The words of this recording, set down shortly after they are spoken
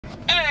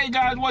Hey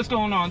guys, what's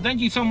going on?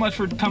 Thank you so much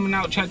for coming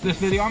out. Check this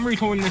video. I'm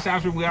recording this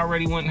after we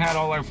already went and had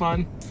all our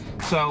fun.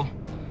 So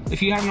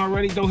if you haven't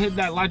already, go hit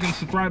that like and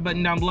subscribe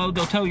button down below.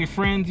 Go tell your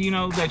friends, you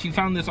know, that you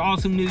found this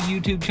awesome new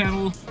YouTube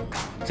channel.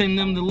 Send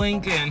them the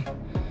link. And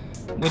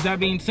with that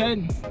being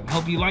said, I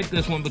hope you like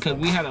this one because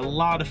we had a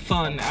lot of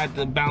fun at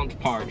the bounce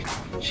park.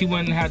 She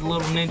went and had a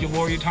little Ninja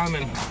Warrior time,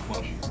 and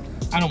well,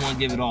 I don't want to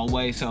give it all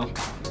away, so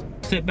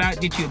sit back,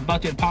 get you a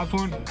bucket of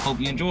popcorn. Hope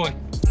you enjoy.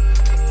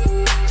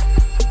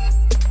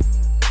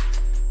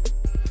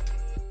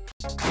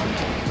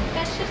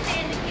 That's just to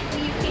indicate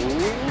when you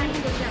can kind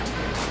of go down.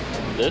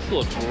 This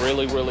looks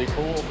really, really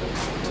cool.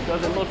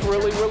 Does it look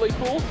really, really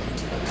cool?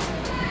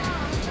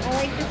 I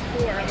like this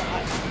floor a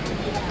lot.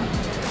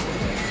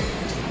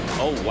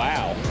 Oh,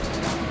 wow.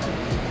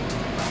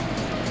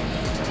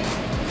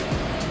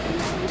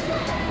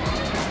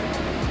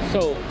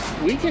 So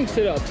we can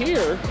sit up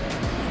here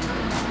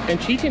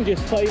and she can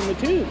just play in the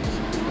tubes.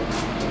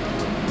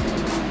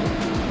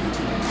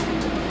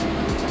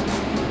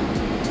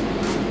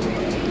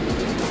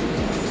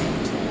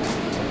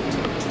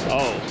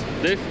 Oh,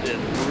 this is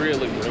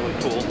really, really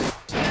cool.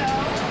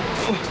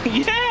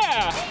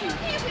 Yeah!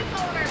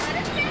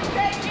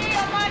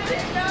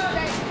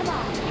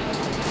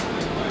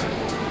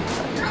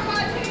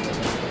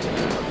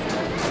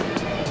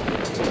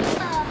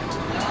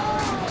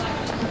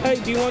 Hey,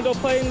 do you want to go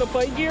play in the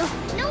play gear?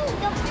 No,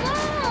 the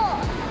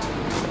ball!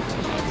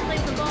 Let's play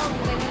the ball,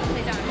 but they want to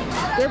play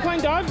dodgeball. They're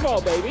playing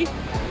dodgeball, baby.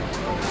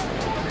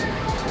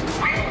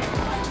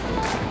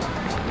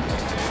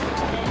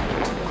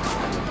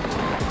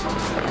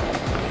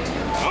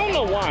 I don't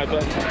know why,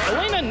 but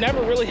Aleena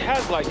never really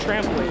has like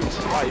trampolines,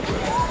 like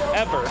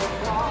ever.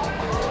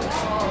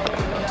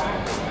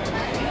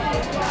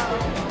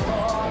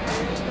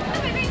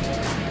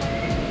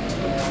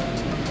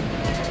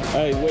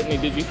 Hey, Whitney,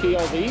 did you see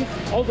all these?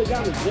 Oh, they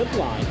got a zip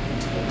line.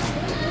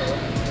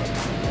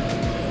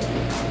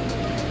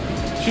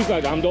 She's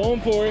like, I'm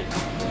going for it.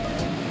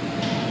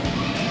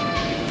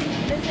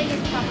 This thing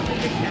is probably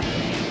the best.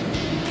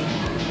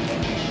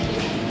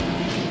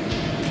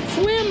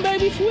 Swim,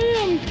 baby,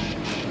 swim.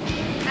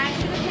 I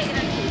should have taken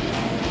our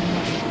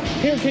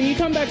shoes. Here, can you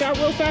come back out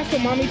real fast so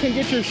mommy can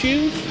get your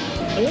shoes?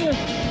 Aleena,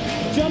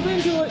 jump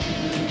into it.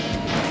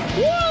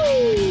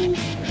 Woo!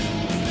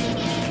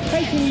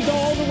 Hey, can you go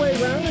all the way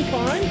around and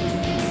climb?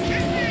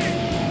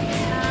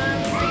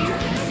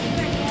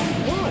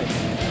 Why?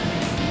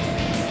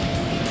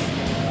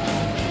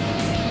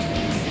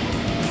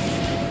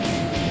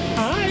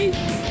 Hi.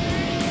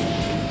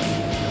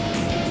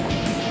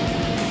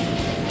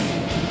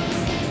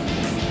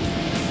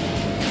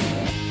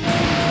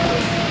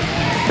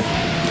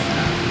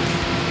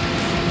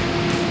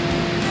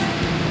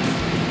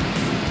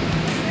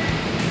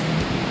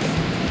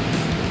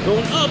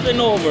 Going up and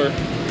over.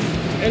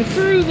 And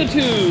through the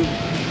tube.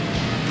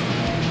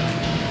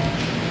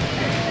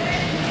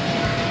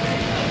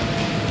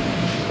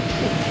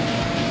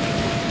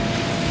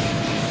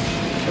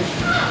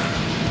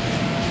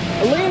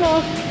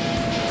 Aleena!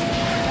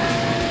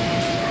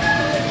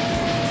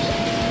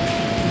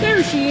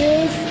 There she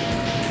is!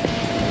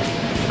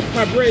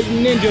 My brave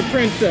ninja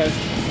princess.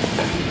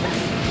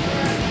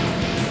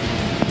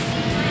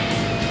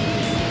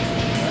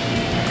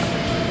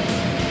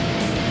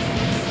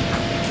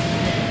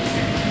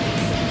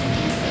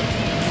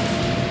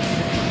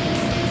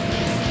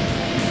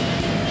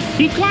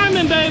 Keep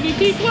climbing, baby,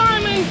 keep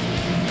climbing.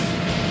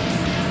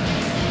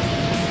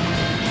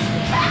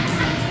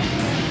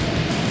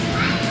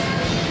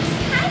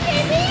 Hi,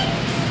 baby.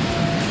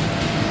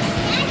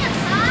 Can I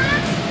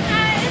pop?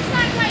 It's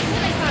not quite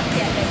when I pop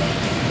yet, baby.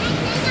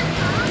 Can I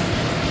pop?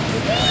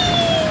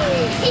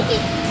 Whee!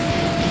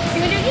 You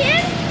want to do it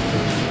again?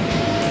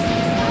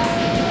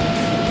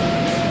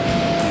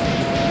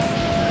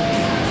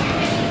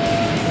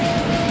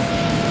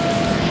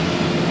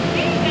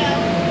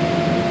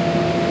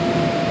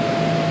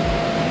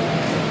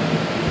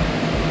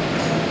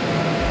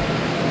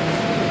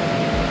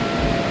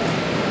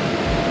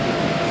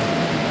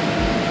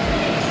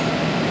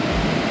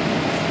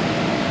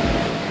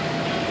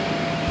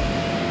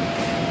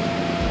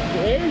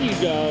 There you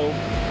go.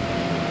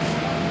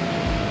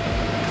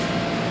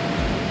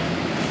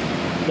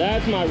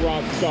 That's my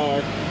rock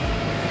star.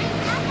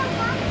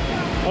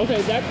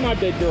 Okay, that's my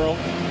big girl.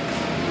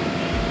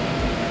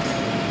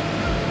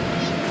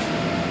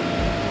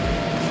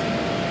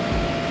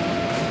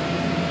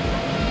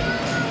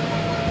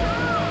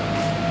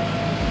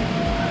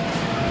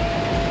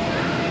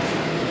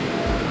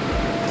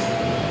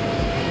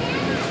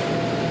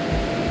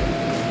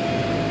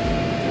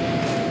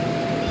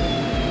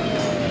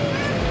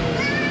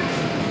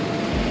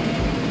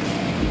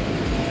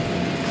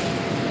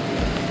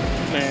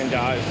 Man,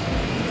 guys,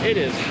 it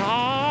is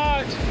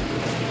hot.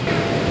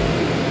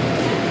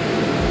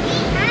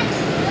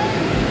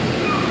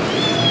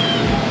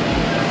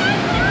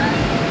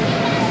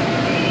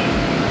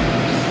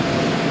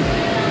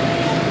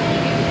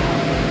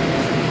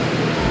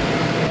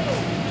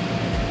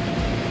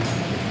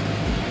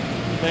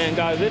 Man,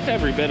 guys, it's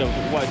every bit of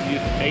what,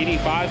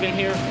 85 in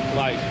here.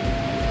 Like,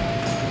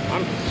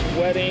 I'm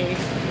sweating.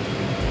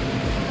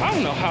 I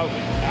don't know how.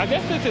 I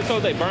guess this is so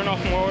they burn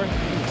off more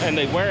and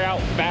they wear out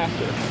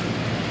faster.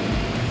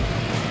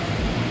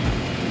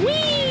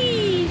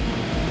 Whee!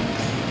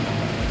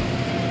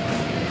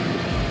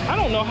 I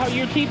don't know how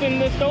you're keeping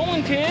this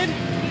going, kid.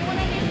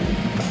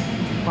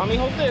 Mommy,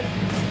 hold this.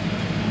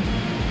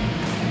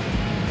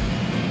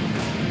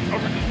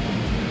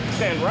 Okay.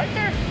 Stand right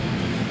there.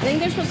 I think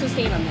they're supposed to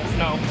stand on this.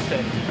 No,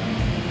 sit.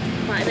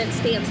 Well, I meant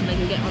stand so they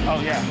can get on this. Oh,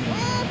 yeah.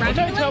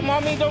 Roger, Okay, tell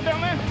Mommy go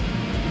down there.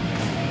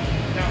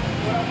 Now,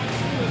 what I want you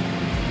to do is,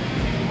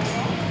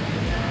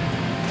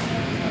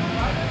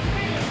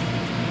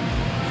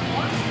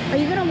 are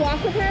you gonna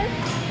walk with her?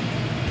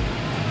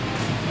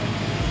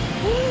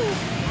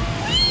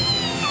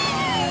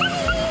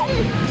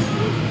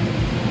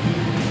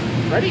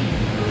 ready?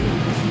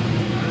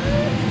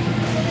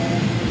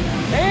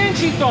 And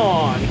she's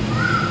gone.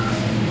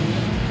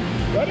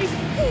 Ready?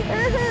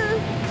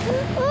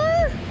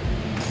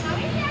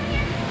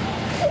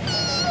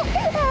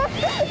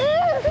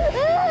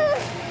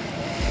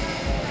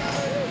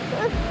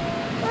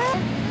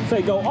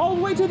 Say go all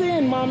the way to the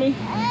end, Mommy.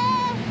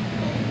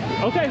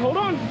 Okay, hold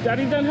on.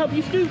 Daddy's done help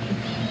you scoot.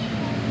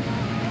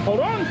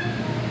 Hold on.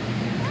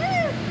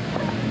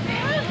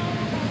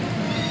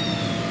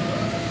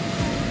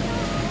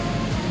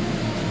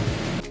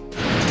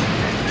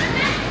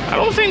 I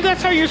don't think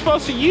that's how you're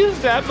supposed to use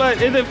that,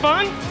 but is it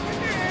fun?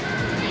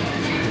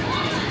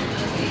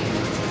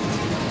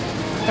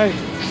 Hey,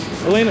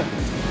 Aleena,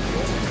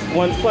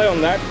 want to play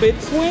on that big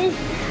swing?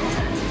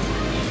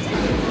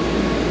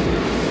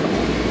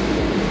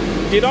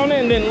 Get on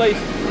it and then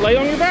lay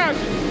on your back.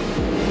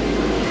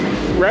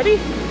 Ready?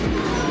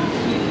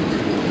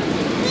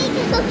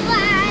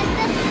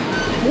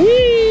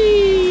 Whee!